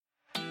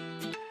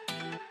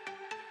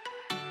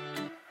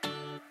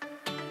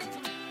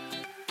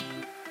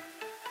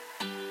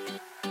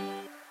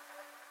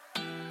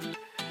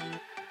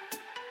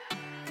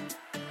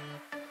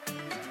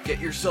Get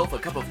yourself a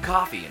cup of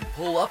coffee and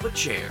pull up a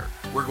chair.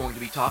 We're going to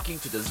be talking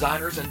to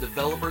designers and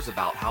developers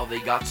about how they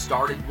got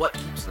started, what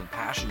keeps them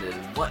passionate,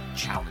 and what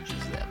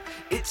challenges them.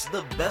 It's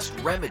the best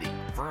remedy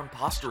for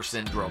imposter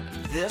syndrome.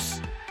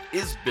 This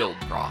is Build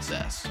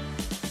Process.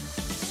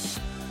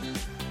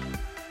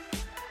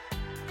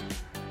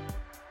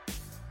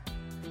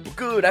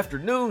 Good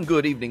afternoon,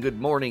 good evening, good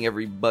morning,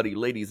 everybody,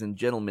 ladies and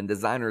gentlemen,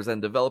 designers and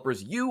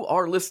developers. You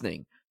are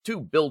listening to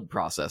Build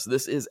Process.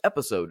 This is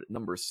episode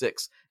number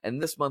 6,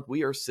 and this month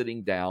we are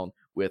sitting down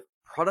with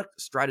product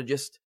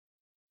strategist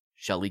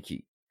Shelley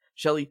Keith.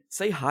 Shelley,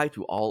 say hi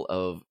to all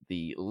of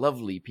the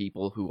lovely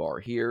people who are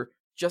here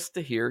just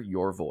to hear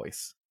your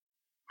voice.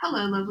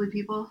 Hello, lovely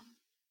people.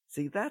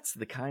 See, that's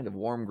the kind of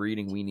warm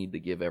greeting we need to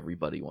give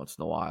everybody once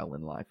in a while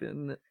in life,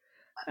 and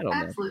I don't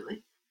know.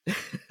 Absolutely.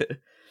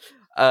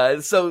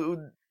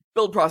 So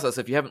Build Process,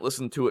 if you haven't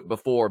listened to it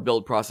before,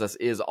 Build Process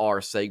is our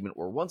segment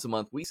where once a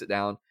month we sit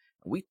down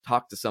and we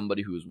talk to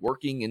somebody who's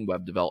working in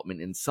web development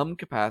in some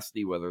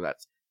capacity, whether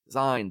that's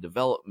design,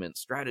 development,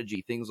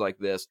 strategy, things like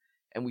this,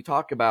 and we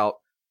talk about,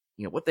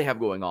 what they have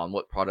going on,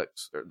 what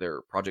projects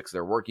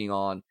they're working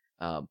on,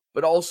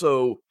 but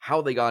also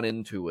how they got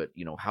into it,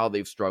 how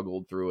they've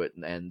struggled through it,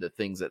 and the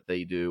things that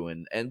they do,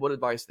 and what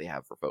advice they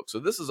have for folks. So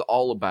this is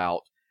all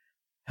about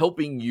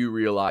helping you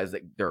realize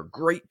that there are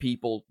great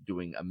people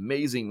doing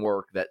amazing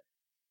work that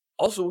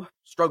also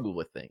struggle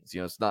with things.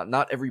 It's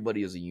not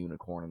everybody is a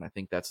unicorn, and I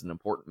think that's an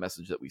important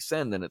message that we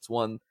send, and it's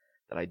one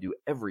that I do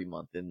every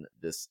month in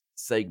this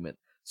segment.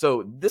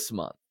 So this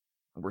month,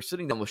 we're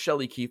sitting down with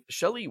Shelley Keith.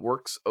 Shelley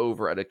works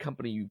over at a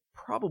company you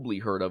probably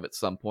heard of at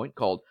some point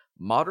called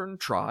Modern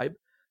Tribe.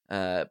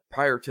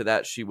 Prior to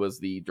that, she was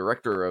the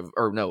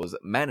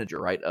manager,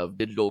 right, of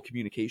digital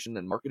communication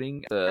and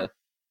marketing.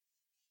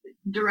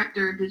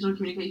 Director of Digital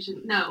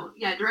Communication.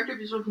 Director of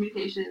Digital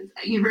Communications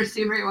at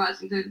University of Mary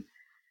Washington.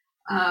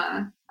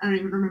 I don't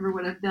even remember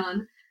what I've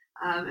done.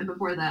 And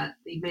before that,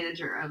 the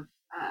manager of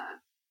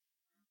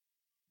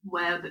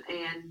web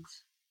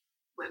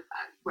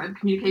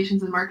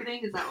communications and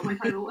marketing. Is that what my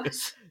title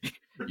was?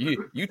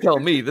 You tell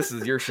me. This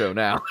is your show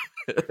now.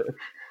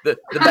 The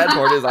bad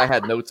part is I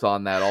had notes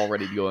on that all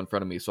ready to go in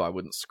front of me so I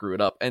wouldn't screw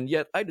it up. And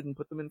yet I didn't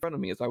put them in front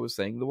of me as I was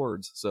saying the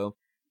words. So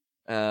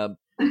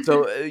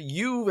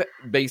you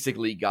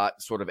basically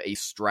got sort of a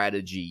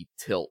strategy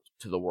tilt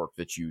to the work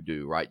that you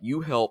do, right?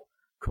 You help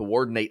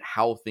coordinate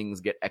how things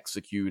get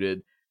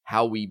executed,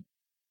 how we,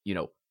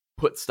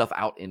 put stuff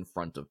out in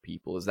front of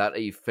people. Is that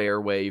a fair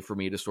way for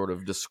me to sort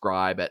of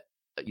describe it,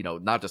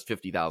 not just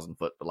 50,000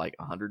 foot, but like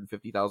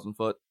 150,000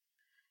 foot?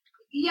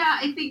 Yeah,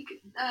 I think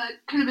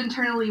kind of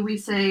internally we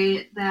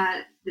say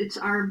that it's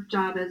our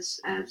job as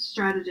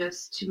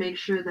strategists to make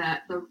sure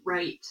that the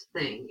right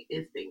thing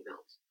is being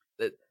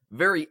built.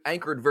 Very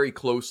anchored very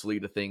closely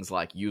to things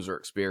like user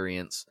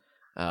experience,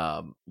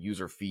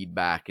 user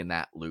feedback in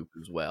that loop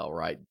as well,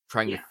 right?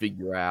 Trying to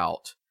figure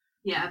out,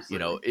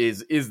 absolutely.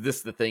 Is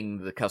this the thing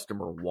the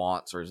customer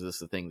wants, or is this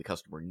the thing the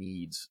customer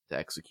needs to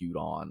execute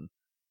on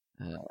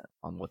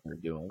what they're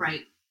doing?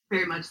 Right,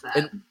 very much that.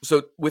 And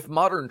so with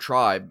Modern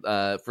Tribe,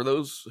 for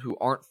those who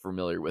aren't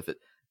familiar with it,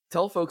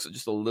 tell folks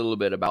just a little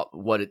bit about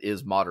what it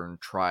is Modern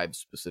Tribe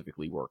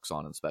specifically works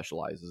on and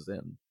specializes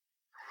in.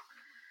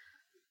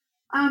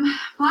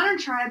 Modern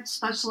Tribe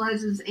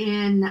specializes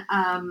in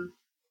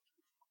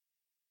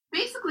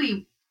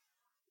basically,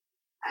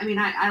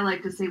 I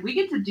like to say we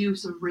get to do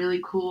some really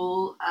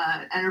cool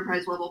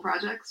enterprise level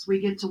projects. We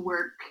get to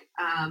work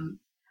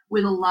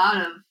with a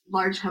lot of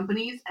large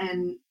companies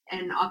and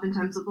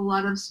oftentimes with a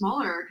lot of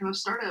smaller kind of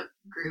startup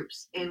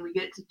groups. And we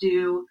get to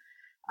do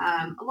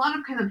a lot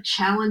of kind of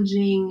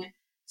challenging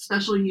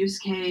special use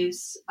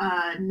case,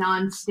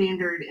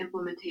 non-standard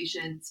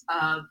implementations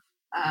of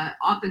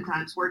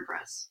oftentimes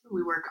WordPress.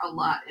 We work a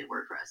lot in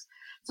WordPress.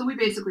 So we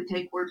basically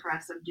take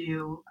WordPress and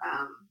do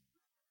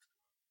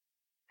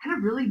kind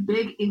of really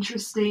big,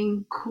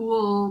 interesting,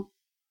 cool,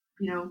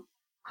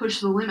 push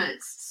the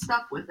limits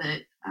stuff with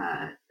it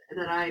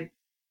that I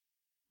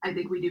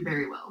think we do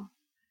very well.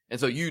 And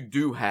so you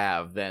do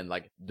have then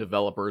like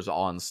developers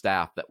on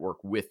staff that work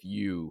with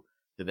you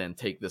to then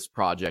take this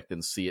project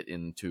and see it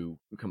into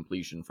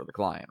completion for the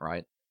client,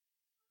 right?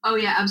 Oh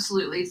yeah,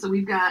 absolutely. So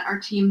we've got, our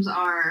teams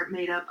are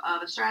made up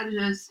of a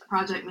strategist, a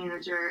project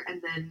manager,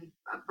 and then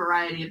a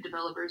variety of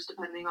developers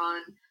depending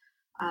on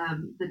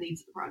the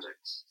needs of the project.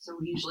 So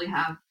we usually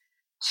have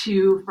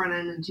 2 front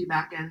end and 2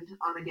 back end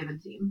on a given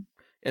team.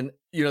 And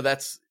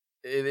it's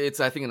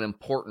I think an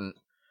important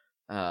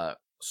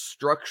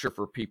structure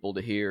for people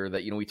to hear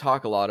that, we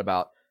talk a lot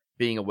about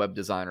being a web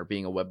designer,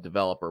 being a web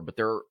developer, but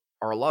there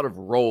are a lot of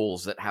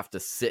roles that have to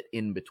sit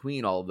in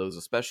between all of those,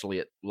 especially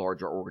at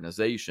larger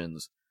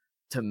organizations,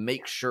 to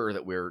make sure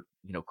that we're,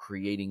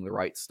 creating the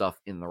right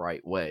stuff in the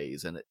right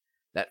ways. And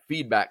that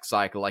feedback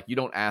cycle, like you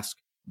don't ask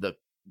the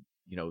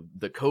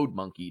code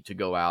monkey to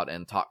go out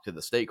and talk to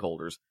the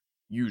stakeholders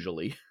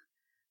usually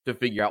to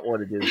figure out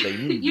what it is they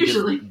need.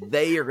 Usually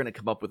they are going to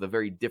come up with a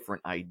very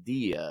different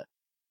idea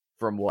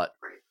from what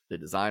the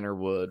designer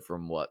would,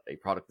 from what a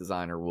product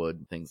designer would,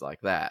 and things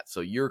like that.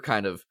 So you're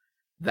kind of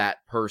that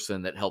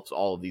person that helps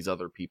all of these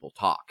other people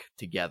talk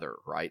together,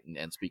 right,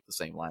 and speak the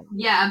same language.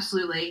 Yeah,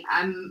 absolutely.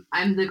 I'm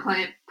the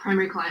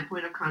primary client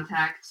point of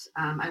contact.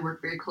 I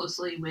work very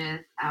closely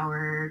with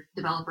our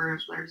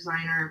developers, with our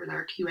designer, with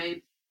our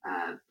QA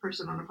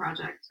person on the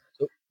project.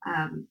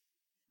 I'm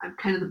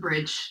kind of the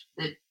bridge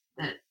that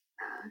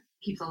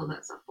keeps all of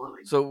that stuff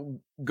flowing.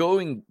 So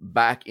going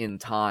back in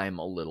time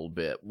a little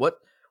bit,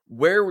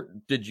 where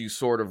did you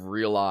sort of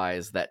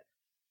realize that,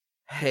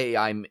 hey,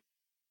 I'm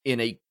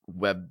in a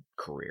web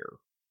career?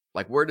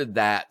 Like, where did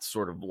that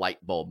sort of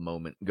light bulb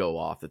moment go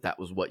off that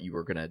was what you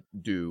were going to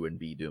do and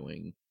be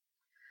doing?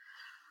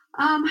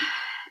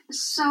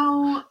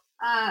 So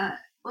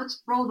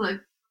let's roll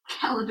the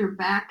calendar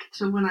back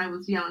to when I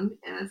was young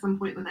at some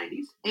point in the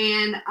 90s.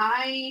 And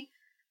I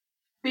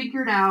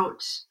figured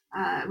out,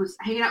 I was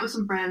hanging out with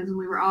some friends and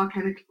we were all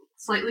kind of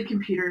slightly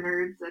computer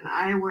nerds. And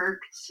I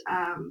was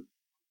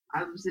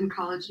in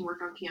college and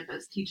worked on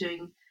campus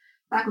teaching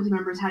faculty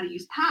members how to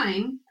use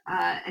Time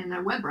in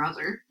a web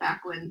browser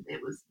back when it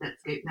was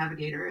Netscape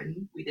Navigator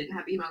and we didn't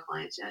have email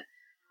clients yet.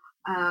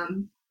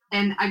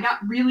 And I got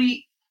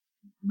really,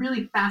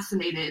 really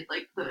fascinated.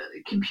 Like the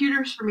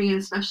computers for me, and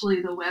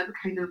especially the web,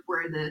 kind of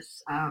were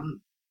this,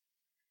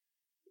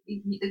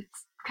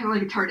 it's kind of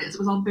like a TARDIS. It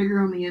was all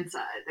bigger on the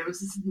inside. There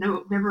was this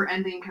never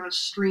ending kind of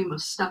stream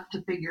of stuff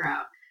to figure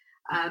out.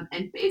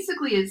 And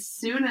basically, as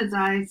soon as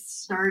I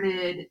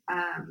started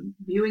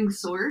viewing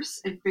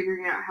source and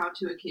figuring out how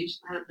to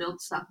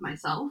build stuff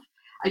myself,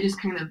 I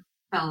just kind of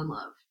fell in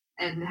love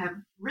and have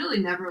really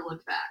never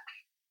looked back,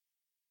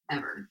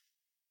 ever.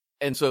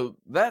 And so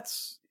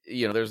that's,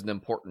 there's an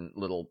important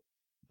little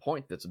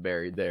point that's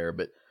buried there.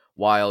 But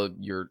while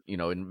you're,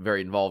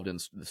 very involved in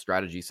the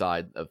strategy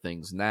side of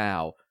things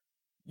now,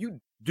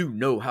 you do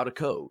know how to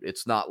code.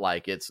 It's not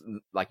like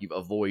you've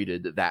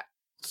avoided that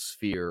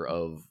sphere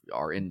of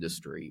our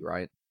industry,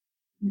 right?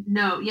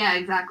 No, yeah,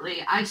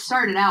 exactly. I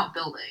started out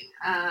building.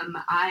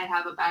 I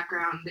have a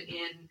background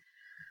in,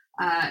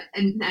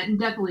 and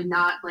definitely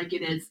not like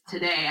it is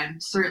today. I'm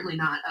certainly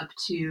not up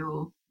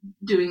to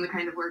doing the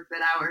kind of work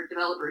that our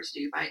developers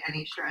do by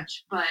any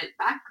stretch. But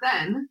back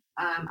then,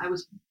 I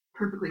was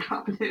perfectly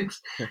competent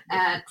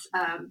at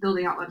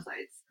building out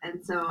websites.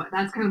 And so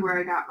that's kind of where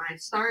I got my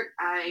start.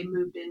 I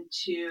moved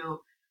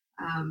into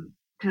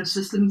kind of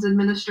systems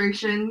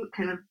administration,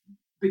 kind of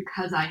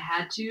because I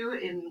had to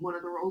in one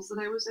of the roles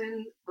that I was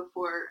in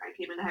before I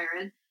came into higher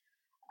ed.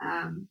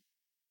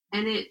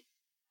 And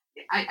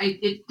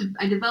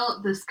I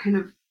developed this kind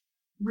of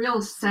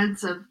real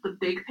sense of the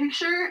big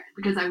picture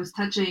because I was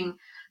touching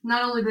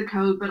not only the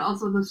code, but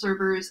also the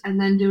servers and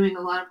then doing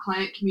a lot of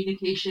client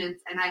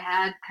communications. And I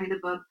had kind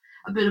of a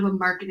bit of a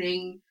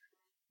marketing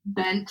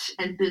bent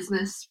and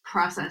business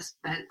process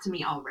bent to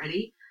me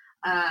already.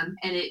 And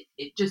it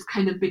just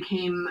kind of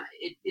became,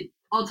 it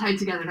all tied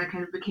together, and I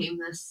kind of became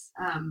this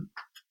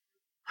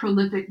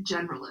prolific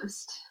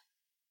generalist.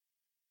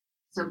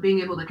 So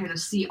being able to kind of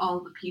see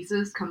all the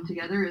pieces come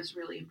together is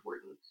really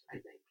important, I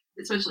think,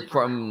 especially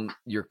from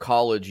your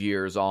college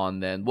years on.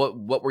 Then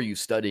what were you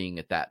studying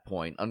at that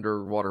point?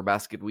 Underwater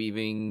basket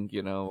weaving,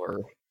 or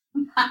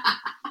I'm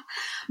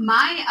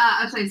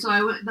sorry.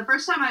 So the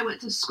first time I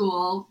went to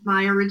school,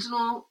 my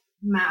original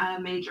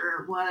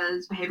major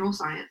was behavioral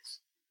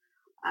science.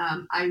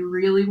 I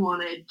really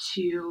wanted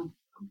to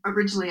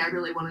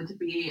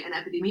be an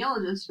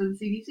epidemiologist for the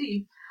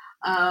CDC.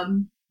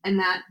 And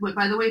that went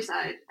by the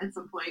wayside at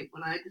some point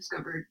when I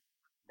discovered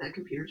that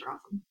computers are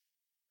awesome.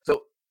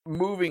 So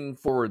moving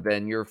forward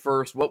then,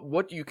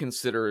 what do you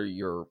consider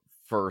your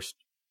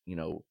first,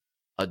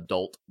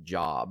 adult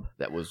job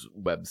that was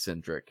web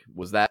centric?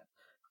 Was that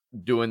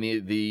doing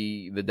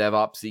the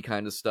DevOpsy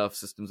kind of stuff,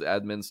 systems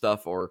admin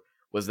stuff, or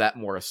was that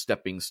more a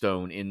stepping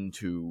stone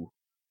into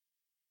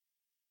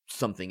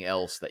something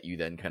else that you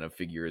then kind of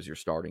figure as your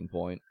starting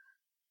point?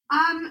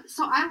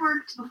 So I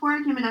worked, before I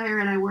came into higher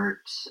ed, I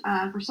worked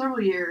for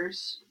several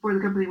years for the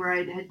company where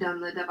I had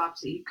done the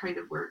DevOpsy kind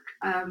of work.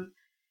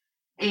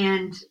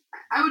 And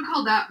I would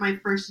call that my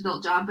first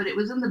adult job, but it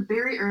was in the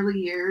very early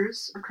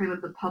years of kind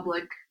of the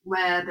public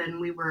web, and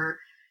we were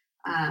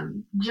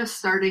just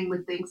starting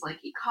with things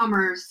like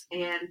e-commerce,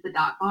 and the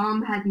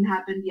 .bomb hadn't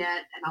happened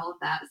yet, and all of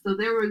that. So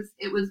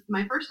it was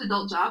my first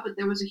adult job, but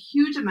there was a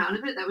huge amount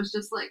of it that was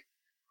just like,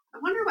 I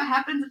wonder what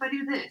happens if I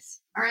do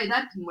this. All right,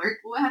 that didn't work.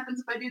 What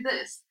happens if I do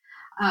this?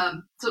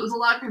 So it was a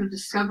lot of kind of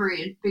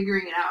discovery and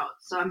figuring it out.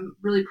 So I'm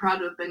really proud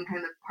to have been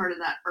kind of part of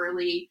that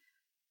early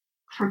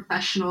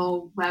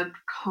professional web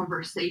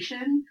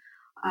conversation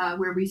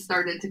where we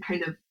started to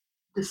kind of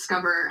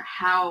discover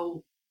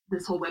how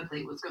this whole web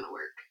thing was going to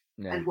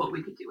work and what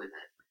we could do with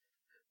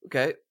it.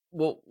 Okay,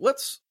 well,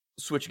 let's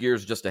switch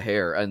gears just a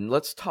hair and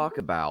let's talk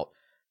about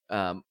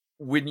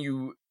when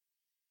you're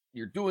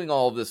doing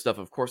all of this stuff.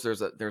 Of course,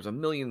 there's a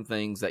million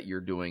things that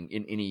you're doing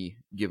in any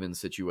given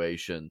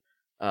situation.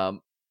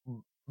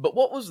 But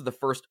what was the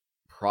first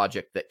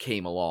project that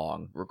came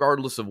along,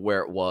 regardless of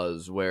where it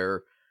was,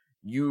 where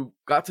you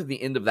got to the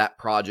end of that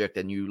project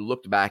and you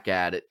looked back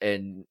at it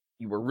and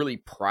you were really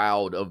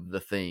proud of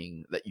the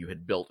thing that you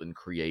had built and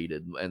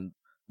created? And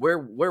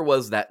where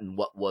was that, and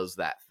what was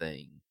that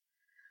thing?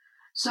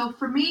 So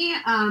for me,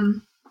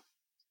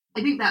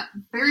 I think that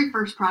very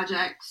first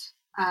project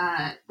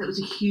that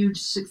was a huge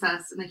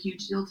success and a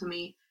huge deal to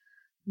me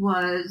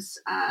was,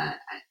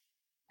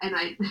 and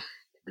I,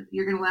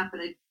 you're gonna laugh,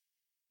 but I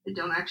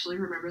don't actually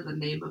remember the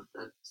name of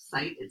the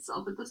site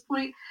itself at this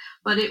point,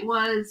 but it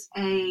was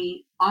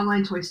a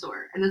online toy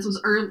store, and this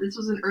was early. This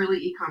was in early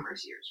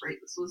e-commerce years, right?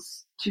 This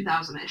was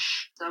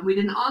 2000-ish. So we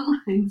did an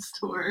online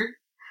store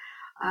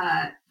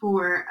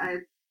for a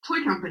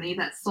toy company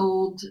that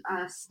sold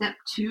Step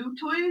 2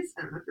 toys.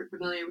 I don't know if you're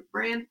familiar with the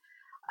brand.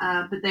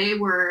 But they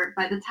were,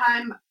 by the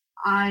time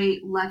I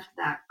left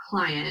that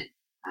client,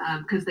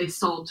 because they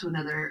sold to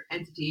another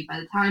entity, by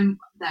the time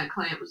that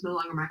client was no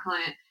longer my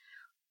client,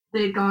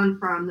 they'd gone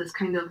from this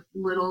kind of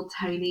little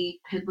tiny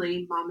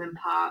piddly mom and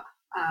pop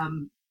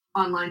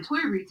online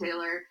toy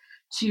retailer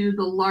to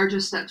the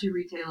largest Step 2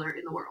 retailer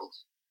in the world.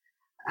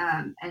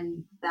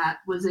 And that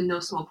was in no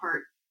small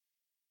part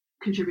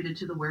contributed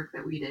to the work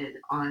that we did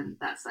on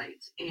that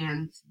site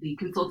and the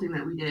consulting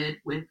that we did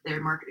with their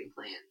marketing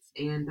plans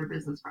and their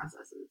business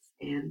processes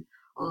and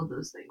all of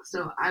those things.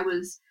 So I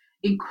was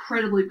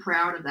incredibly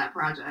proud of that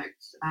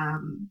project.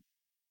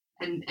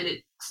 And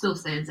it still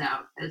stands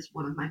out as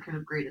one of my kind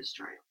of greatest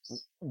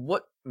triumphs.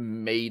 What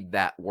made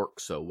that work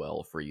so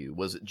well for you?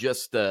 Was it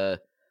just a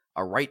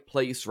right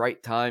place,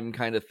 right time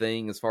kind of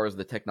thing as far as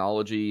the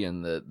technology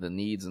and the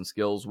needs and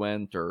skills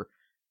went? Or,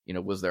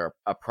 was there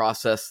a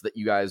process that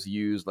you guys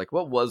used? Like,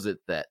 what was it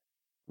that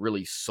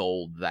really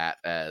sold that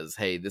as,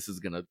 hey, this is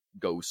going to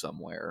go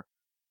somewhere?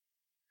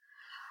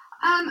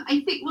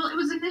 I think, well, it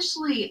was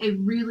initially a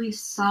really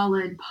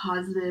solid,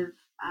 positive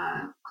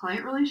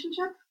client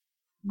relationship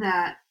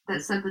that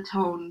set the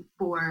tone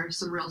for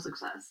some real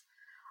success.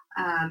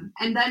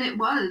 And then it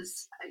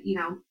was,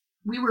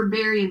 we were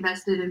very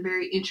invested and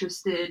very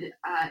interested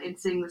in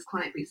seeing this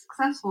client be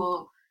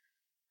successful,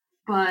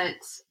 but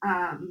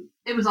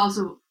it was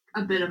also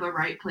a bit of a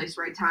right place,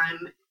 right time.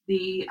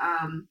 The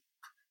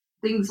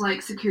things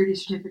like security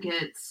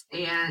certificates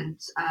and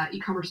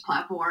e-commerce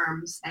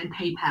platforms and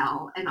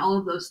PayPal and all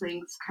of those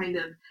things kind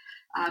of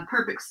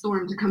perfect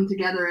storm to come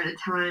together at a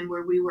time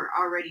where we were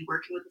already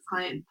working with the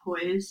client and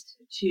poised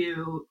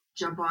to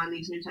jump on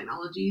these new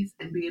technologies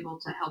and be able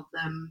to help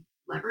them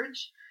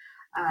leverage.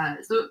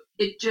 So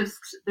it just,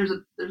 there's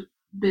a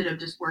bit of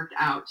just worked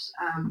out,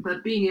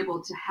 but being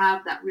able to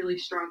have that really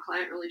strong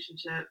client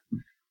relationship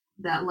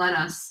that let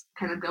us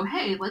kind of go,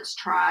 hey, let's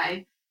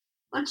try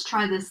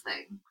this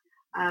thing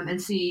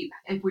and see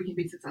if we can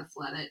be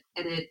successful at it.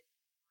 And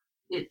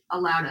it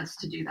allowed us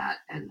to do that.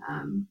 And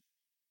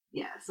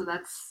so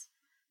that's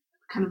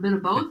kind of been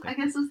of both, I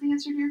guess, is the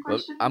answer to your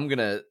question. Well, I'm going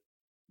to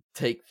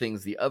take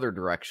things the other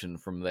direction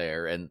from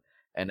there and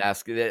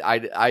ask.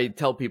 I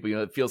tell people,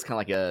 it feels kind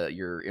of like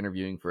you're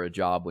interviewing for a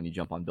job when you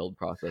jump on Build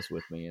Process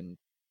with me, and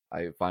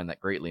I find that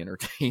greatly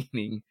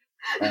entertaining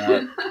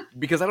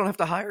because I don't have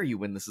to hire you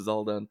when this is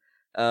all done.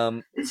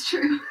 It's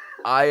true.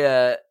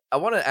 I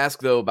want to ask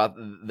though about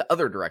the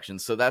other direction.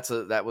 So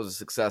that was a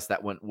success,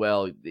 that went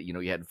well.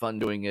 You had fun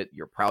doing it.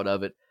 You're proud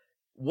of it.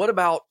 What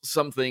about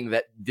something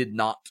that did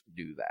not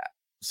do that?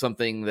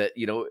 Something that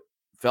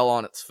fell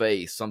on its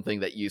face, something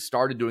that you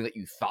started doing that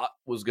you thought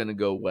was going to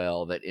go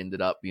well that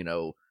ended up,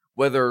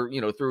 whether,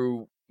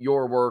 through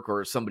your work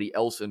or somebody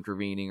else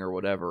intervening or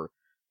whatever.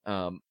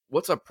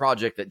 What's a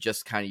project that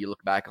just kind of you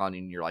look back on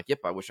and you're like, yep,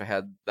 I wish I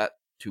had that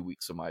 2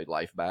 weeks of my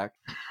life back?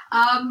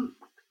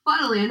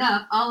 Funnily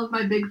enough, all of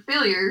my big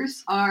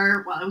failures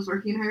are while I was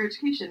working in higher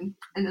education.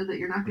 I know that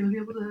you're not going to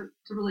be able to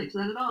relate to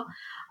that at all.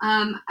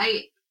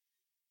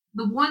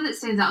 The one that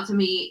stands out to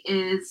me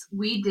is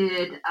we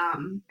did,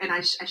 and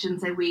I shouldn't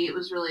say we, it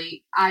was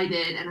really I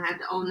did, and I have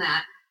to own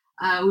that.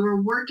 We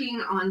were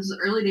working on the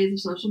early days of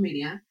social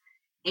media,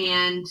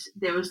 and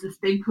there was this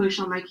big push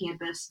on my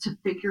campus to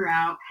figure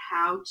out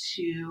how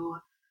to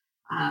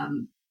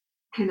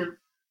kind of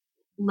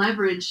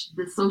leverage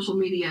the social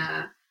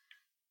media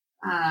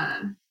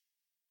kind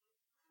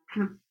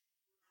of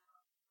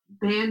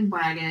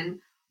bandwagon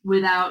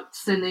without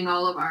sending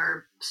all of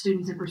our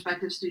students and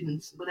prospective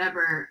students,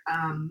 whatever,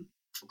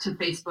 to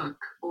Facebook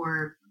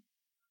or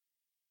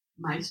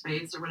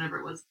MySpace or whatever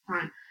it was at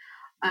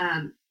the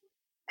time.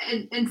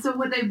 And so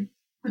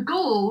the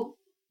goal,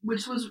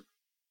 which was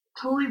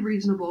totally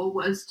reasonable,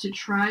 was to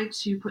try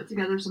to put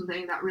together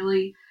something that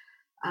really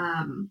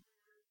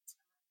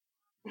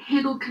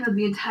handled kind of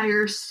the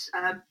entire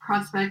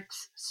prospect,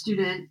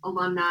 student,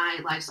 alumni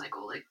life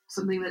cycle, like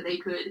something that they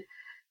could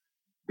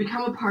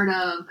become a part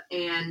of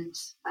and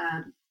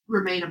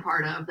remain a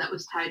part of that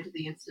was tied to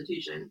the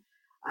institution,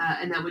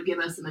 and that would give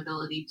us an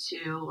ability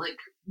to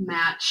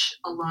match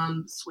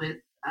alums with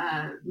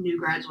new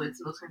graduates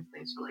and those kinds of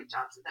things for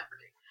jobs and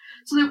networking.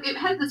 So it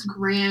had this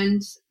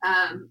grand,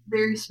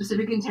 very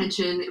specific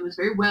intention. It was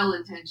very well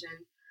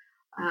intentioned,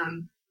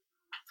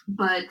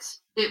 but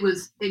it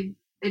was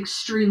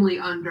extremely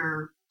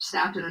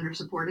understaffed and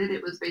undersupported.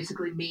 It was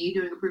basically me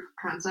doing a proof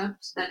of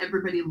concept that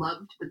everybody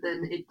loved, but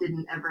then it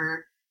didn't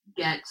ever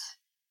get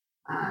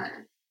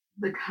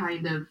the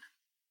kind of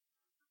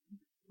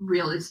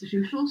real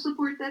institutional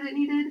support that it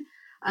needed.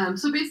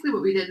 So basically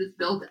what we did is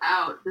build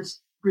out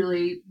this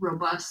really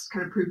robust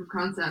kind of proof of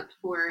concept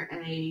for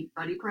a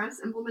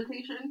BuddyPress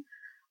implementation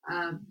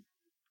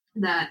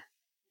that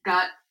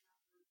got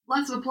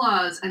lots of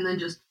applause and then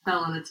just fell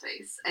on its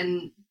face.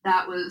 And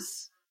that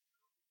was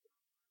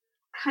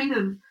kind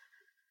of,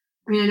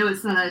 I mean, I know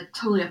it's not a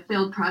totally a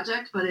failed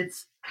project, but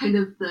it's kind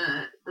of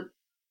the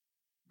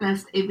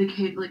best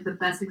indicate, like the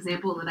best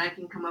example that I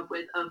can come up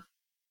with of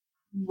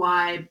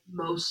why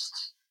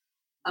most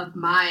of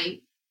my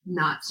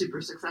not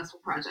super successful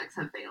projects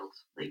have failed.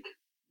 Like,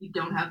 you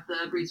don't have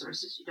the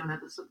resources, you don't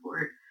have the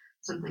support,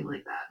 something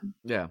like that.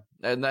 Yeah,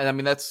 and I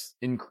mean that's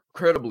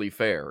incredibly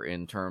fair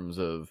in terms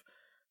of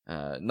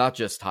not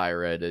just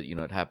higher ed.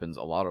 It happens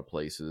a lot of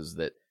places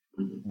that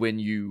when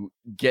you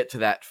get to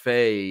that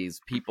phase,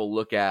 people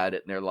look at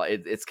it and they're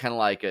like, it's kind of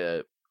like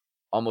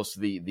almost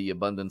the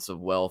abundance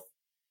of wealth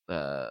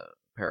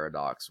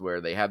paradox,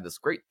 where they have this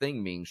great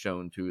thing being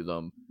shown to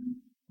them,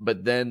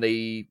 but then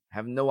they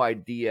have no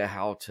idea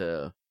how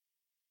to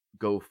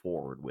go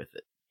forward with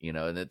it,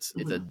 and it's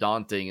a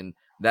daunting, and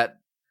that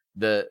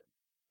the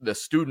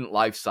student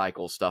life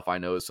cycle stuff, I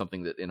know, is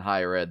something that in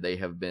higher ed they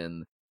have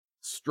been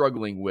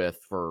struggling with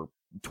for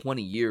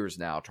 20 years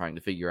now, trying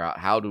to figure out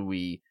how do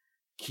we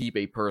keep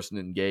a person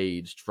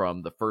engaged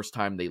from the first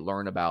time they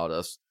learn about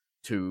us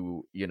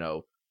to,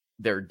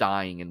 they're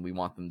dying and we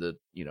want them to,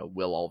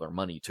 will all their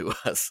money to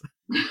us,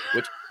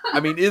 which I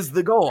mean is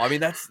the goal. I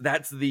mean that's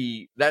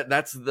the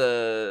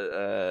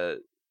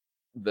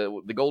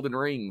golden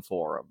ring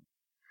for them.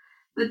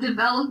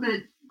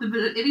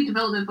 Any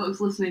development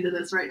folks listening to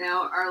this right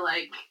now are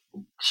like,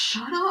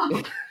 shut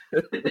up.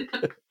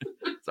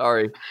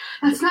 Sorry.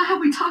 That's not how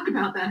we talk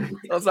about that.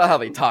 That's not how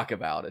they talk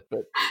about it,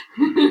 but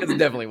it's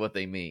definitely what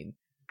they mean.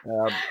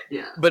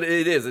 Yeah. But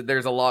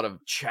there's a lot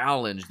of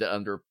challenge that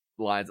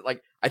underlines it.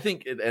 Like, I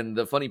think, and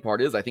the funny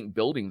part is, I think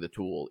building the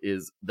tool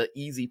is the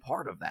easy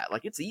part of that.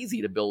 Like, it's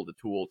easy to build a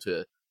tool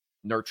to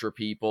nurture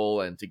people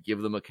and to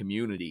give them a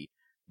community,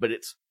 but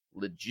it's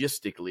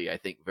logistically, I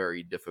think,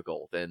 very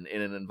difficult. And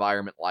in an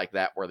environment like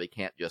that, where they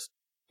can't just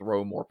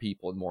throw more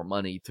people and more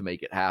money to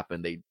make it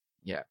happen,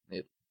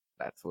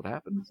 that's what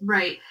happens.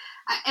 Right.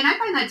 And I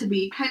find that to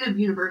be kind of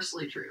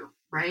universally true,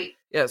 right?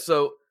 Yeah.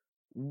 So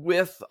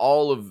with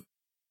all of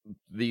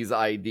these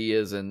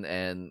ideas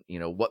and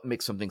what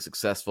makes something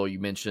successful, you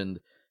mentioned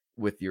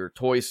with your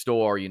toy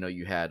store,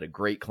 you had a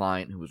great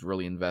client who was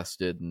really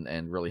invested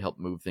and really helped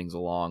move things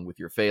along. With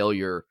your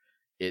failure,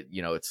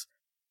 it's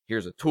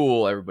here's a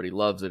tool, everybody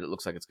loves it, it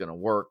looks like it's going to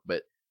work,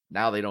 but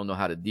now they don't know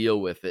how to deal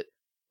with it.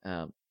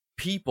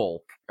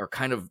 People are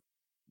kind of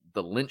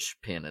the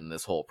linchpin in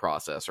this whole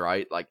process,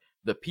 right? Like,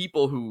 the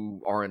people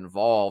who are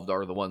involved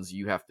are the ones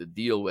you have to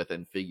deal with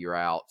and figure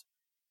out,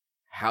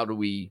 how do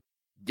we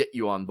get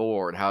you on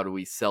board? How do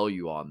we sell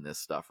you on this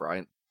stuff,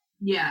 right?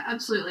 Yeah,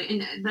 absolutely.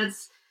 And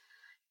that's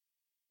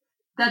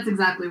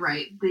exactly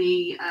right.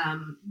 The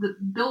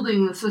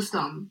building the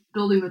system,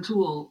 building the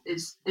tool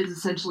is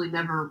essentially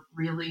never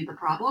really the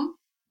problem.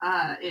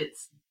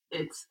 It's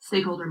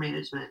stakeholder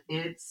management.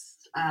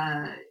 It's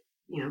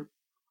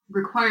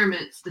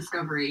requirements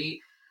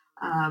discovery.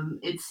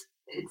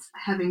 It's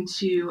having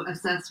to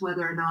assess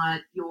whether or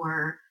not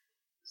your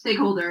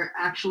stakeholder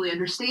actually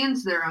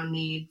understands their own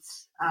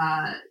needs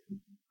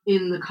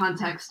in the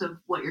context of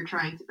what you're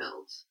trying to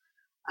build.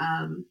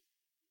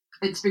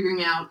 It's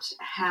figuring out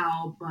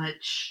how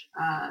much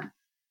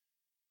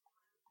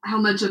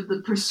of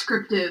the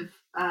prescriptive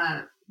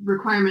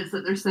requirements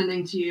that they're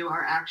sending to you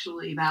are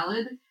actually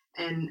valid,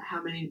 and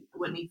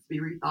what needs to be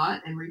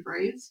rethought and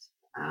rephrased.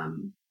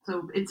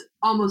 So it's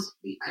almost,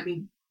 I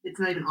mean, it's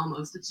not even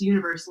almost, it's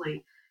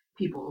universally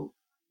people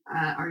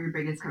are your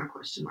biggest kind of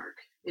question mark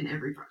in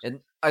every project. And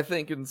I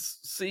think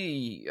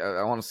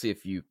I want to see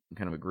if you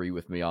kind of agree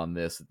with me on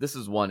this. This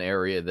is one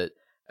area that,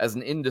 as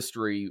an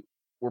industry,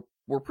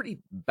 we're pretty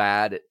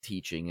bad at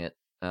teaching it,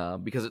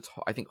 because it's,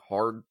 I think,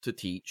 hard to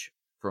teach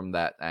from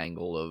that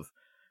angle of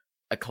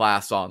a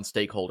class on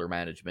stakeholder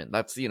management.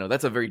 That's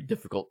a very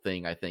difficult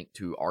thing, I think,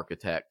 to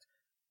architect.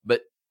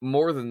 But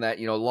more than that,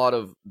 a lot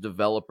of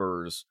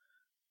developers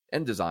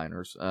and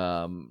designers,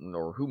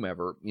 or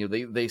whomever,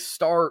 they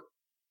start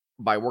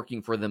by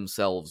working for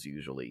themselves.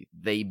 Usually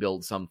they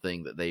build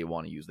something that they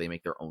want to use. They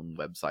make their own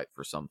website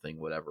for something,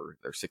 whatever.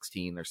 They're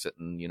 16, they're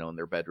sitting, in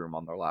their bedroom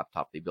on their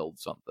laptop, they build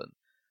something.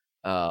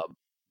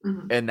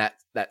 And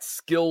that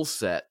skill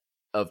set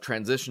of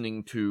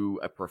transitioning to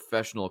a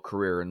professional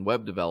career in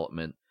web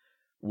development,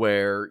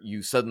 where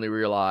you suddenly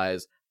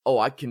realize, oh,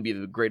 I can be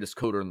the greatest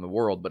coder in the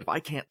world, but if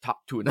I can't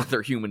talk to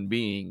another human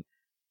being,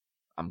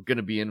 I'm going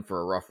to be in for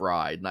a rough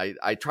ride. And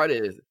I try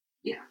to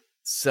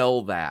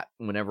sell that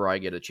whenever I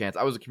get a chance.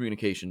 I was a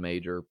communication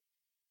major.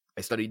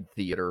 I studied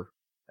theater.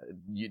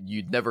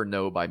 You'd never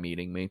know by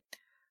meeting me.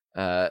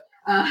 But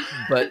oh,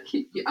 yeah,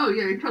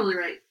 you're totally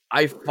right.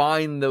 I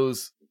find the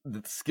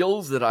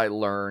skills that I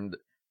learned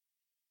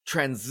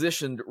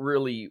transitioned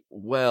really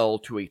well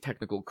to a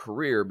technical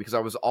career, because I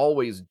was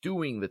always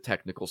doing the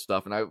technical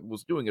stuff, and I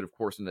was doing it, of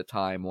course, in a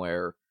time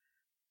where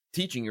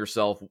teaching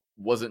yourself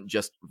wasn't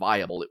just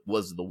viable, it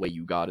was the way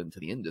you got into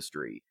the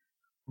industry.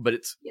 But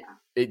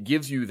it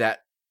gives you that,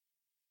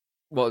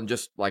 well, and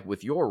just like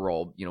with your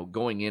role,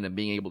 going in and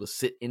being able to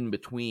sit in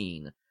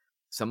between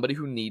somebody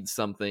who needs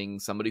something,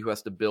 somebody who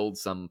has to build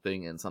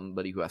something, and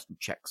somebody who has to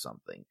check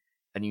something.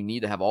 And you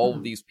need to have all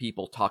of these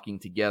people talking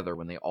together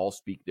when they all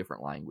speak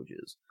different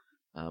languages.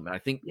 And I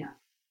think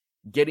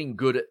getting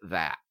good at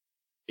that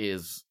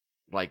is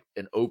like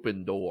an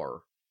open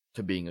door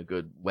to being a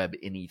good web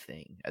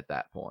anything at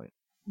that point.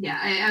 Yeah,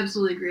 I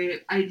absolutely agree.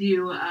 I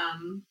do.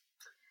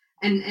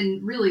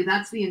 And really,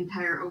 that's the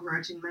entire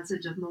overarching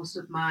message of most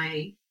of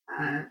my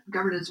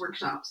governance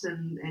workshops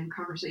and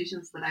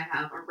conversations that I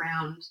have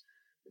around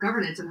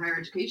governance in higher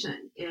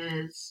education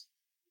is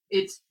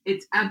it's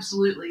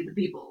absolutely the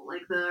people,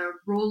 like the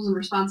roles and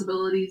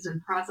responsibilities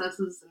and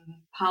processes and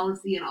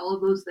policy and all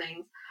of those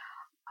things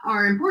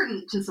are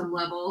important to some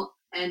level,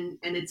 and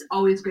it's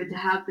always good to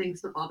have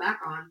things to fall back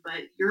on,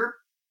 but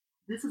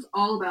this is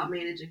all about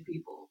managing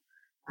people,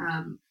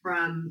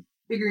 from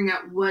figuring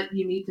out what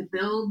you need to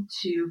build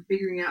to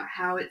figuring out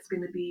how it's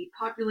going to be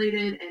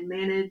populated and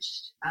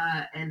managed,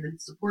 and then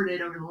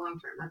supported over the long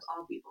term. That's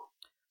all people.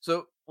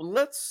 So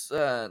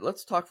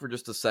let's talk for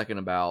just a second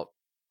about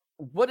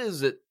what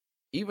is it,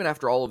 even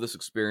after all of this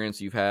experience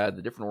you've had,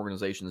 the different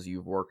organizations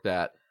you've worked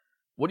at,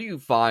 what do you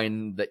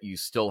find that you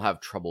still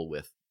have trouble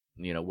with?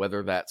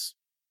 Whether that's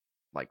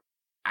like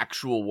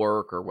actual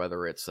work or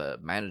whether it's a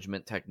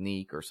management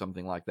technique or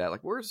something like that.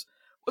 Like what's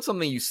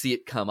something you see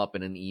it come up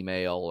in an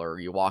email, or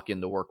you walk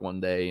into work one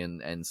day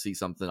and see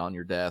something on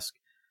your desk?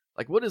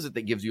 Like what is it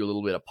that gives you a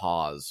little bit of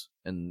pause,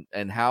 and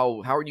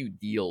how do you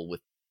deal with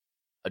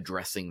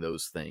addressing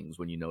those things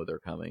when you know they're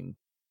coming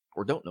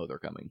or don't know they're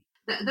coming?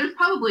 There's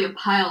probably a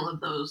pile of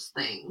those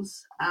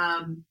things.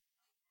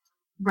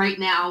 Right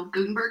now,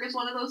 Gutenberg is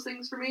one of those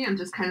things for me. I'm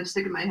just kind of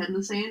sticking my head in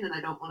the sand and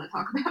I don't want to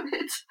talk about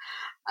it.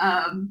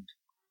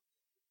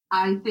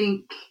 I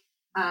think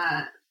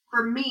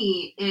for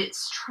me,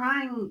 it's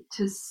trying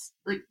to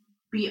like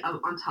be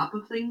on top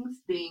of things,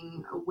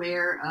 being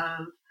aware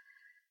of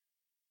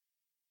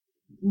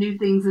new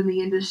things in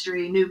the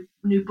industry,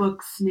 new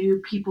books,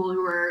 new people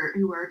who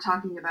are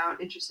talking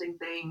about interesting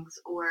things,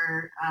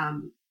 or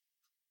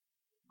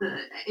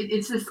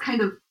it's this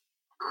kind of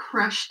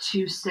crush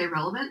to stay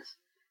relevant.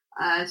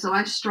 So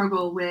I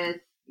struggle with,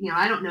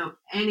 I don't know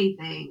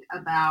anything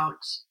about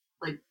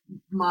like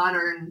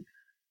modern,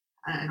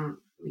 I don't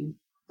mean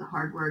the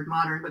hard word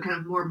modern, but kind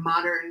of more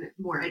modern,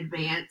 more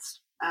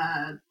advanced,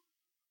 kind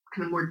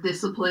of more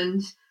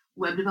disciplined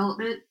web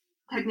development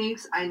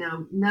techniques. I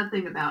know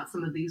nothing about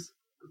some of these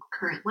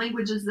current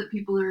languages that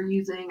people are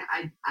using.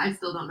 I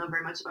still don't know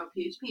very much about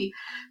PHP.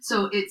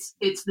 So it's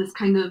this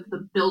kind of,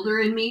 the builder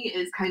in me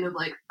is kind of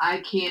like,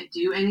 I can't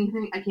do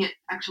anything. I can't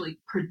actually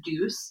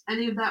produce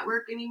any of that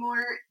work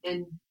anymore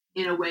in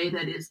a way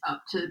that is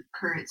up to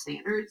current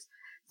standards.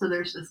 So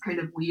there's this kind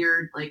of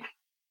weird, like,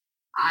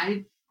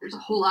 there's a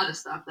whole lot of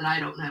stuff that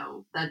I don't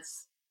know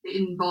that's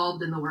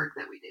involved in the work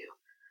that we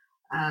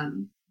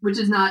do. Which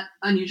is not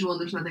unusual.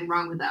 There's nothing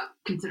wrong with that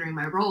considering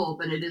my role,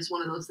 but it is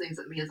one of those things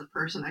that me as a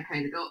person, I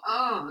kind of go,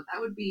 oh, that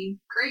would be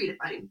great if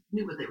I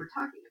knew what they were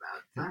talking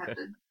about. So I have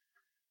to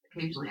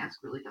occasionally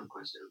ask really dumb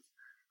questions.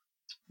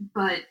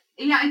 But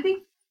yeah, I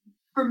think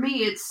for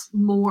me, it's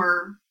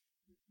more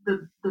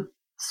the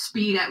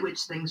speed at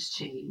which things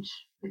change,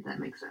 if that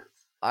makes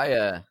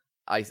sense.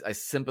 I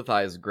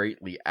sympathize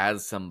greatly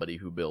as somebody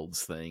who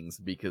builds things,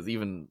 because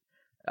even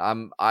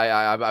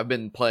I've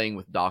been playing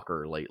with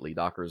Docker lately.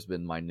 Docker's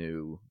been my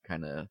new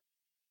kind of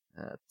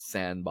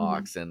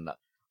sandbox, and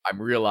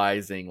I'm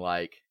realizing,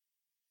 like,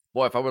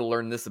 boy, if I would have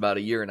learned this about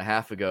a year and a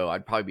half ago,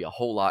 I'd probably be a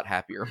whole lot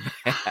happier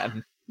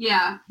man.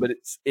 Yeah. But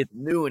it's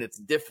new and it's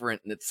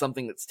different, and it's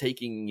something that's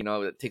taking,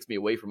 it takes me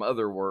away from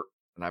other work,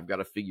 and I've got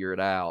to figure it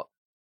out.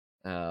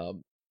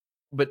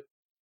 But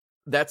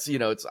that's,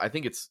 I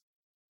think it's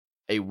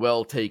a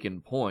well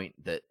taken point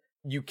that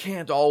you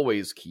can't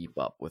always keep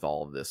up with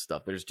all of this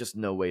stuff. There's just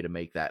no way to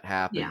make that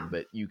happen. Yeah.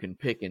 But you can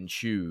pick and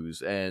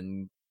choose,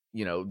 and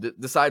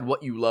decide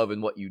what you love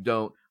and what you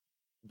don't,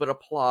 but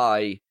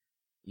apply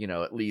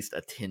at least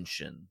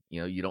attention.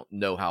 You don't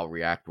know how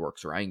React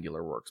works or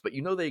Angular works, but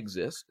they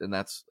exist, and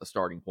that's a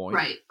starting point.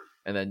 Right.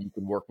 And then you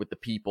can work with the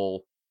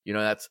people.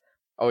 That's,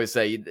 I always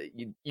say,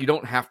 you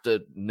don't have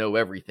to know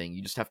everything.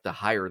 You just have to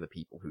hire the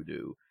people who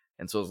do.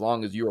 And so as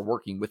long as you are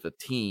working with a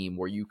team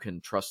where you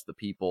can trust the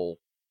people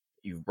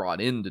you've brought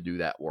in to do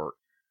that work,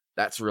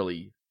 that's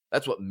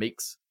what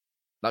makes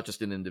not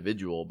just an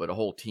individual, but a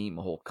whole team,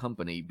 a whole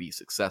company be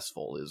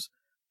successful, is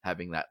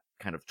having that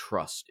kind of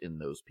trust in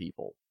those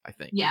people, I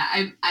think. Yeah,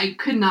 I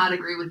could not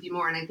agree with you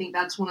more. And I think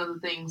that's one of the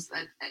things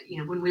that,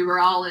 when we were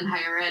all in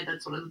higher ed,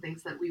 that's one of the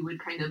things that we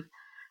would kind of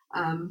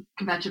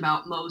kvetch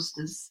about most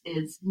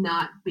is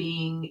not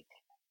being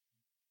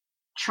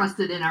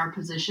trusted in our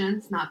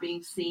positions, not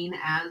being seen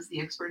as the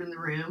expert in the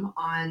room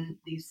on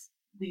these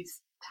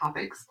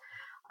topics.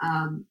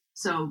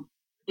 So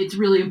it's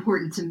really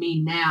important to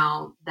me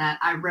now that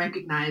I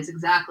recognize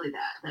exactly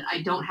that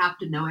I don't have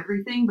to know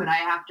everything, but I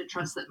have to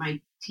trust that my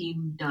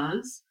team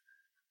does,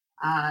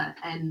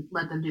 and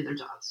let them do their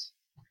jobs.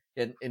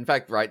 In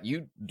fact, right,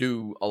 you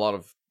do a lot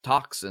of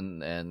talks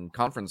and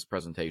conference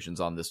presentations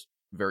on this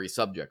very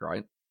subject,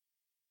 right?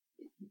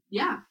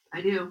 Yeah,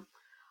 I do.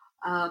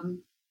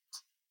 And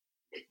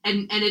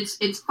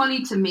it's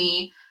funny to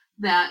me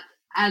that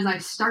as I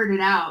started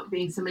out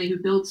being somebody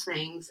who builds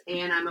things,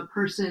 and I'm a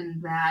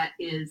person that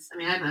is, I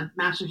mean, I have a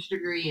master's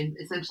degree in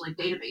essentially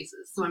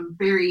databases, so I'm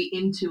very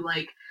into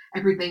like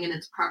everything in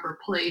its proper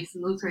place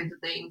and those kinds of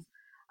things.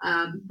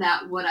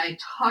 That what I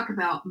talk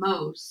about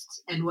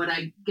most and what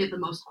I get the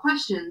most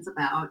questions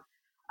about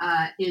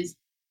is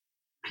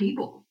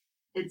people.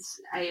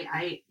 It's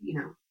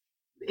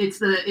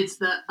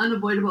the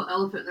unavoidable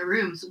elephant in the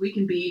room. So we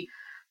can be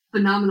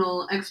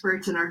phenomenal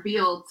experts in our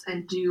fields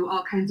and do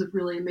all kinds of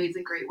really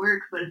amazing, great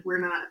work. But if we're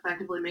not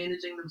effectively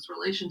managing those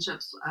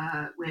relationships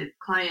with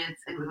clients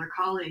and with our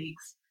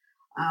colleagues,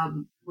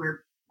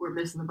 we're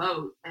missing the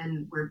boat,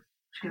 and we're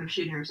kind of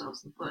shooting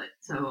ourselves in the foot.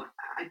 So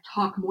I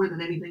talk more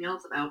than anything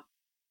else about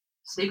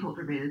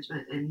stakeholder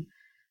management and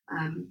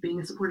being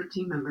a supportive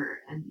team member,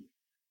 and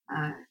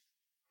uh,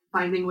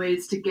 finding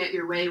ways to get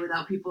your way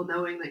without people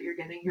knowing that you're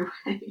getting your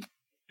way.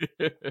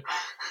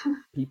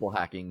 People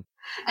hacking.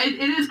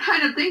 It is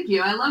kind of, thank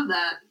you. I love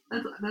that.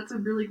 That's a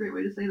really great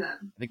way to say that.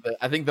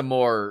 I think the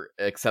more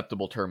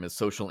acceptable term is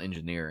social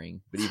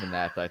engineering, but even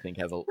that I think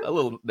has a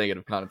little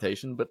negative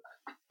connotation. But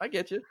I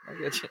get you.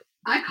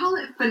 I call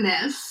it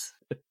finesse.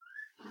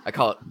 I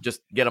call it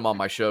just get them on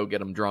my show, get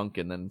them drunk,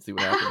 and then see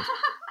what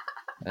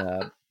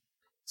happens.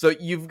 So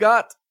you've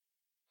got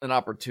an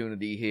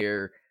opportunity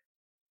here.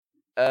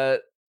 A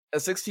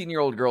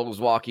 16-year-old girl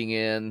was walking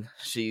in.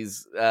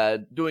 She's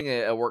doing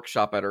a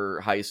workshop at her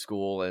high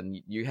school,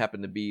 and you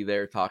happen to be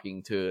there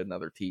talking to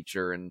another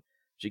teacher, and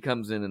she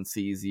comes in and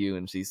sees you,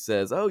 and she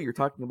says, "Oh, you're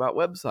talking about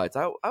websites.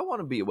 I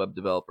want to be a web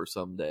developer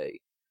someday."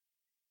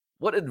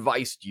 What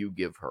advice do you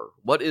give her?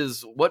 What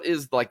is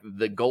like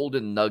the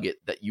golden nugget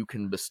that you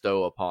can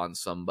bestow upon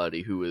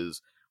somebody who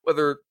is,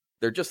 whether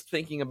they're just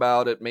thinking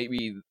about it,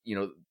 maybe,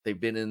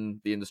 they've been in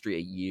the industry a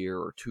year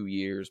or 2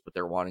 years, but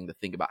they're wanting to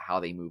think about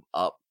how they move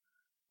up?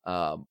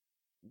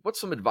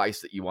 What's some advice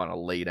that you want to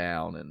lay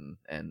down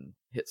and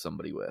hit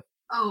somebody with?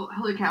 Oh,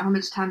 holy cow. How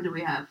much time do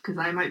we have? Because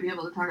I might be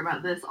able to talk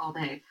about this all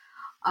day.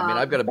 I mean,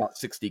 I've got about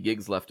 60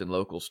 gigs left in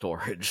local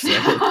storage. So,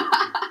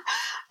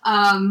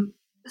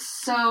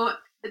 so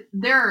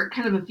there are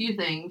kind of a few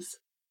things.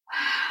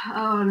 Oh,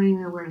 I don't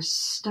even know where to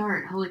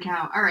start. Holy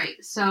cow. All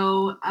right.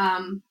 So,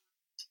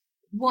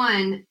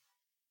 one,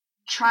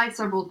 try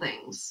several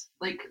things.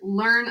 Like,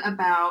 learn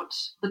about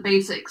the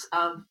basics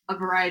of a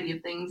variety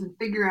of things and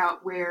figure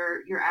out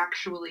where you're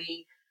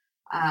actually,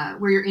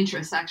 where your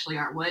interests actually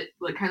are,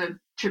 what kind of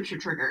trips your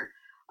trigger,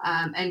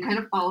 and kind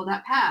of follow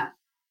that path.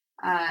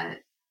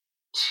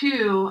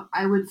 Two,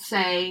 I would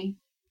say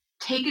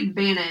take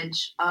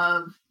advantage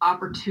of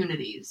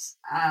opportunities.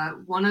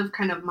 One of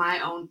kind of my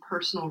own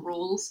personal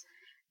rules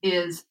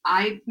is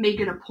I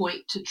make it a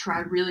point to try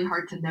really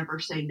hard to never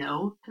say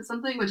no to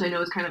something, which I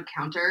know is kind of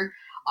counter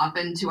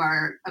often to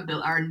our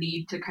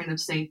need to kind of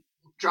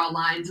draw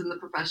lines in the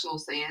professional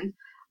sand.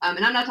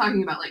 And I'm not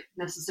talking about like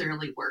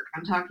necessarily work.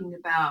 I'm talking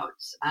about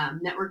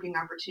networking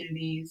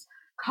opportunities,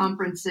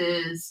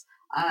 conferences,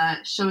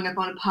 showing up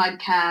on a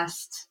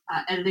podcast,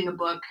 editing a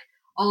book,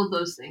 all of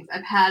those things.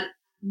 I've had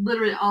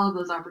literally all of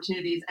those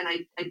opportunities, and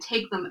I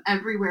take them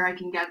everywhere I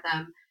can get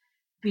them,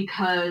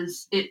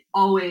 because it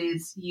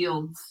always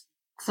yields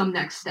some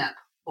next step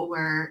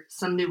or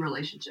some new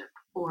relationship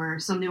or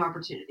some new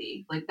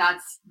opportunity. Like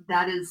that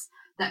is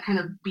that kind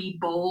of be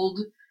bold,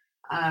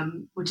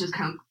 which has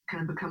kind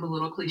of become a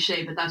little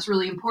cliche, but that's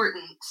really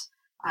important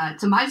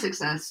to my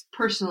success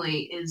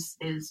personally, is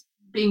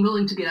being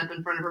willing to get up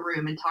in front of a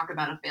room and talk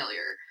about a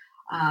failure.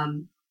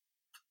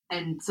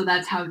 And so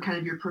that's how kind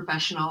of your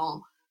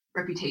professional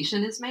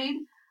reputation is made.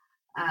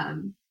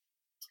 And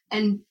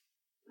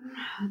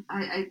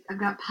I've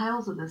got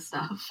piles of this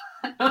stuff.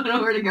 I don't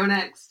know where to go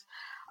next.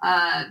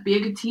 Be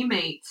a good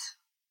teammate.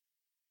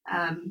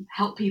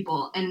 Help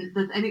people. And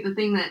I think the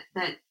thing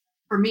that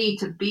for me,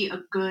 to be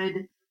a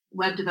good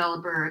web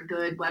developer, a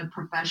good web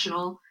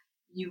professional,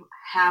 you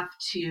have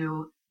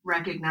to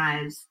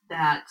recognize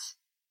that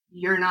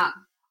you're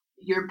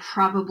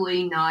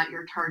probably not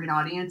your target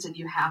audience, and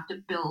you have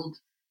to build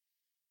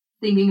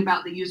thinking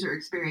about the user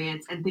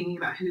experience and thinking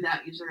about who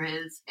that user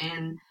is.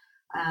 And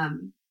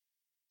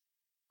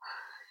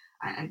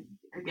I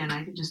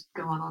could just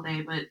go on all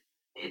day, but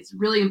it's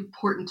really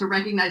important to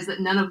recognize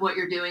that none of what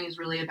you're doing is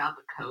really about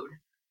the code.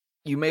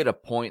 You made a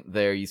point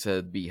there. You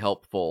said be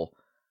helpful.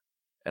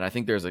 And I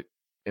think there's an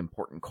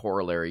important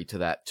corollary to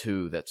that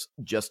too that's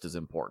just as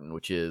important,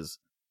 which is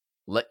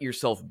let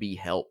yourself be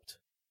helped.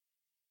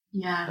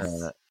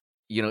 Yes.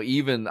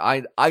 Even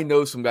I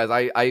know some guys,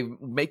 I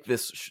make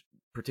this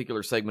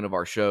particular segment of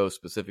our show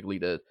specifically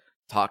to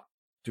talk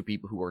to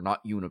people who are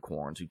not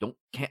unicorns, who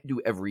can't do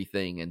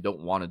everything and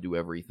don't want to do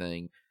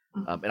everything.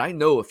 Mhm. And I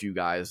know a few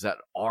guys that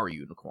are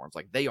unicorns.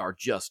 Like, they are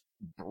just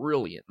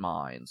brilliant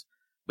minds.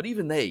 But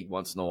even they,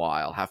 once in a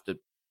while, have to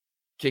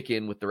kick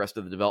in with the rest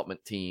of the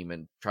development team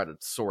and try to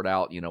sort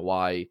out,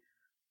 why,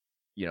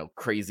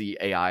 crazy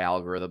AI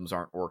algorithms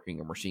aren't working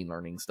or machine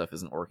learning stuff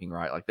isn't working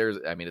right. Like,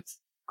 it's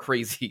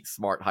crazy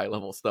smart, high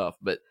level stuff,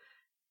 but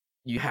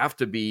you have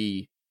to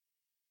be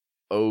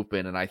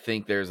open. And I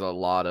think there's a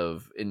lot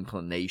of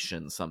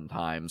inclination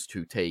sometimes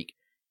to take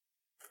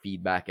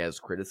feedback as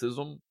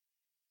criticism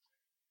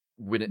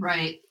when it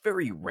Right.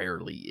 very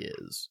rarely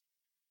is.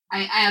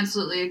 I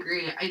absolutely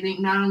agree. I think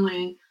not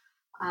only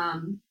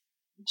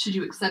should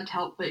you accept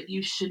help, but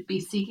you should be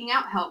seeking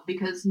out help,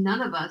 because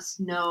none of us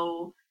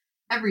know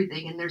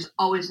everything, and there's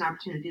always an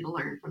opportunity to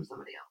learn from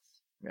somebody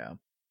else. Yeah.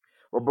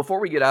 Well, before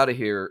we get out of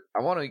here,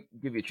 I want to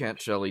give you a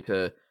chance, Shelley,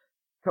 to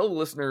tell the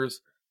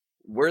listeners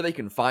where they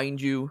can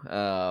find you,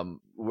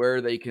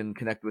 where they can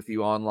connect with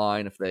you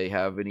online, if they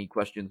have any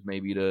questions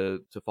maybe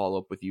to follow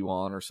up with you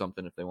on, or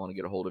something, if they want to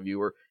get a hold of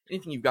you, or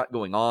anything you've got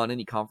going on,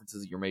 any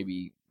conferences that you're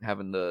maybe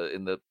having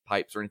in the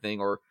pipes or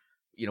anything, or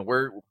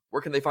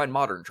where can they find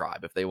Modern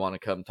Tribe if they want to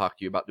come talk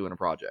to you about doing a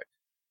project?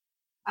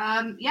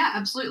 Yeah,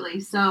 absolutely.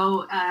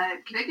 So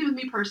connecting with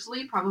me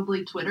personally,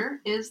 probably Twitter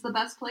is the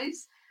best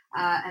place.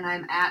 And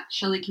I'm at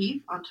Shelley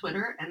Keefe on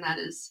Twitter, and that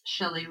is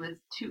Shelley with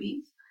 2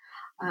 E's.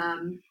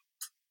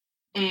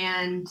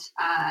 And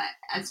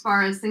as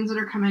far as things that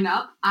are coming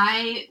up,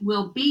 I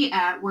will be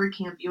at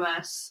WordCamp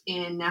US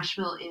in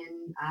Nashville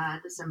in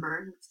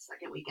December. It's the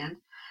second weekend.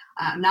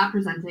 I'm not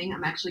presenting.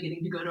 I'm actually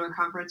getting to go to a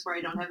conference where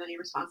I don't have any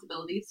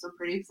responsibilities, so I'm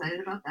pretty excited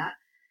about that.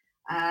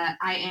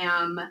 I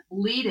am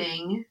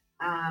leading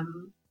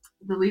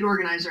the lead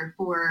organizer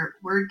for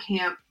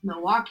WordCamp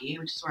Milwaukee,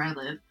 which is where I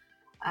live,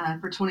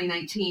 for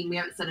 2019. We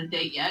haven't set a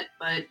date yet,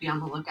 but be on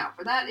the lookout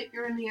for that if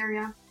you're in the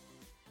area.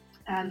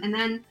 And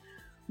then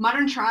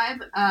Modern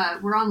Tribe,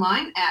 we're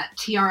online at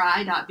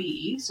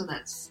tri.be, so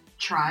that's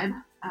tribe,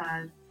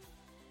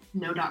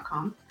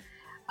 no.com.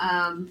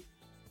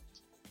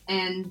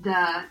 And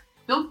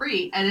feel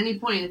free at any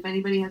point if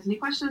anybody has any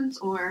questions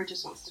or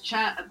just wants to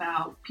chat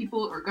about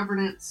people or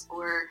governance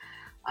or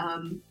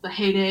the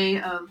heyday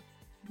of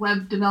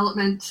web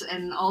development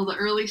and all the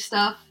early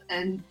stuff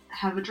and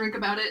have a drink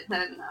about it,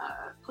 then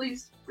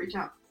please reach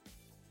out.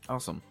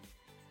 Awesome.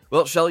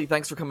 Well, Shelley,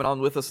 thanks for coming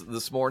on with us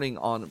this morning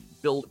on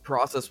Build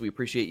Process. We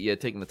appreciate you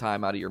taking the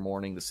time out of your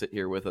morning to sit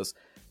here with us.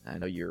 I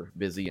know you're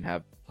busy and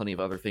have plenty of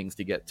other things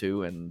to get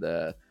to, and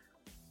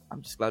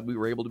I'm just glad we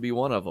were able to be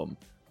one of them.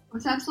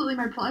 It's absolutely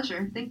my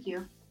pleasure. Thank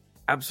you.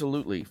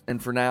 Absolutely.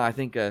 And for now, I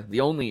think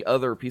the only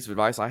other piece of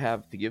advice I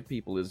have to give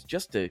people is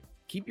just to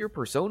keep your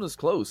personas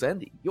close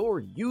and your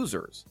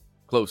users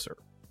closer.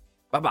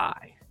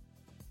 Bye-bye.